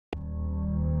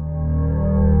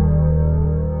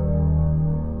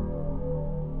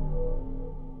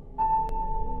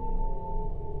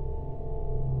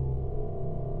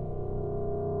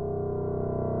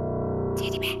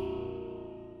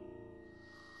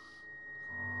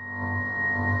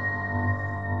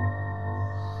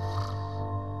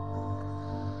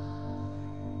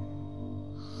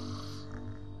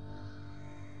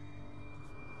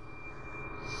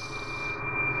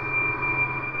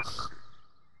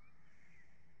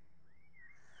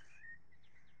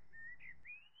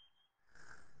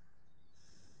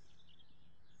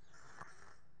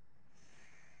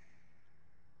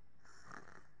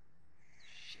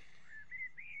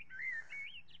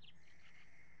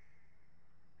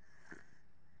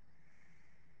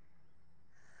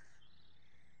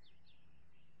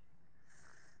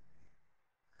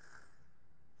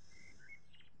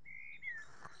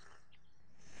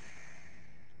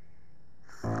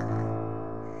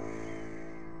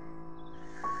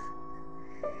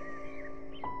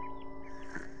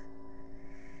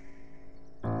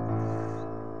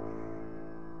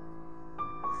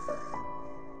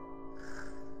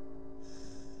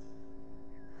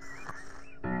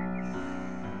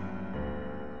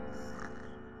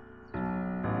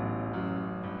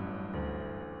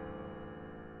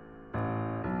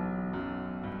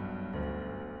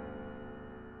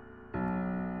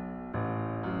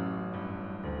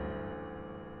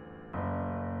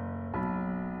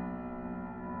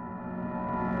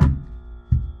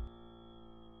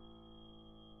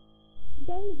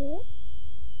David?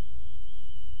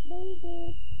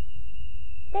 David?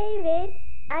 David,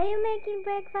 are you making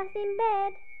breakfast in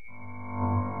bed?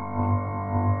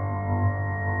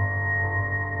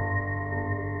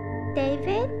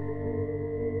 David?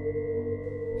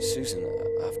 Susan,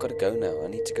 I've got to go now. I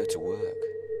need to go to work.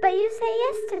 But you said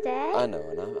yesterday. I know,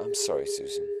 and I'm sorry,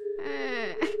 Susan.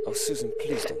 Oh, Susan,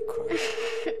 please don't cry.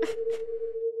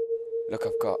 Look,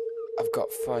 I've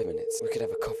got 5 minutes. We could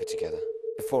have a coffee together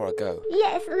before I go.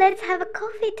 Yes, let's have a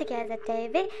coffee together,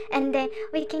 David, and then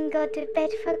we can go to bed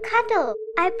for cuddle.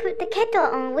 I put the kettle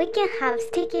on. We can have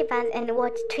sticky buns and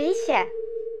watch Tricia.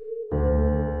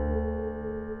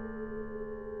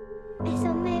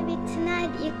 So maybe tonight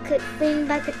you could bring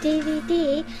back a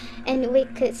DVD and we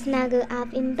could snuggle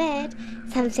up in bed,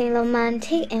 something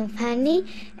romantic and funny,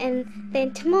 and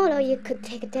then tomorrow you could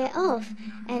take a day off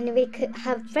and we could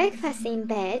have breakfast in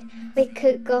bed. We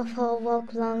could go for a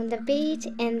walk along the beach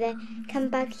and then come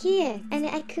back here, and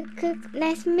I could cook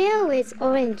nice meal with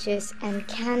orange juice and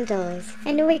candles,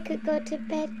 and we could go to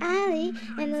bed early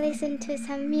and listen to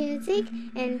some music,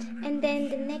 and then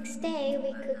the next day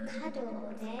we could cuddle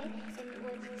all day and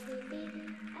watch TV.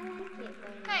 I like it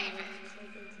when we David, watch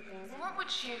TV together. what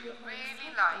would you Maybe on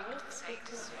really Saturday like to say we to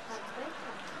could Susan? have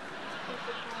breakfast. We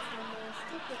could have some more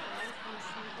sticky buns and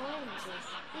some oranges.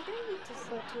 You don't need to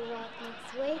go to work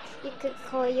next week. You could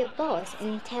call your boss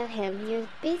and tell him you're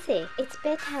busy. It's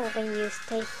better when you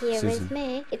stay here Susan. with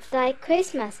me. It's like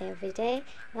Christmas every day,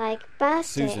 like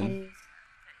birthday Susan. and...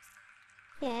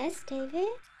 Yes, David?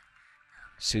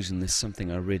 Susan, there's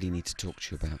something I really need to talk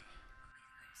to you about.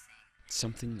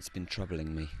 Something that's been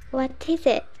troubling me. What is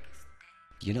it?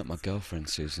 You're not my girlfriend,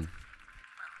 Susan.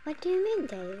 What do you mean,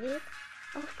 David?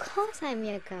 Of course I'm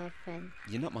your girlfriend.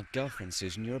 You're not my girlfriend,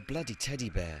 Susan. You're a bloody teddy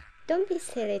bear. Don't be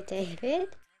silly, David.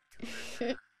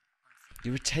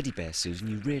 You're a teddy bear, Susan.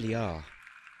 You really are.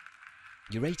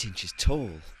 You're 8 inches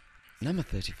tall. And I'm a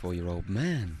 34-year-old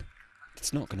man.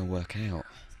 It's not going to work out.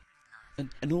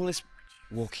 And all this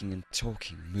walking and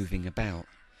talking, moving about.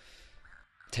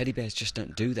 Teddy bears just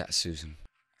don't do that, Susan.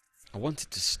 I want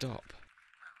it to stop.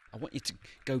 I want you to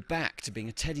go back to being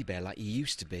a teddy bear like you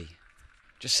used to be.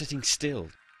 Just sitting still,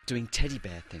 doing teddy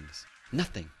bear things.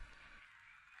 Nothing.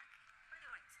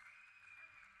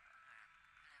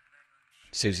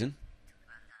 Susan?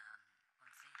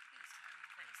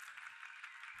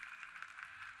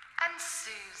 And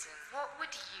Susan, what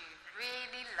would you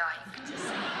really like to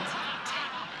say to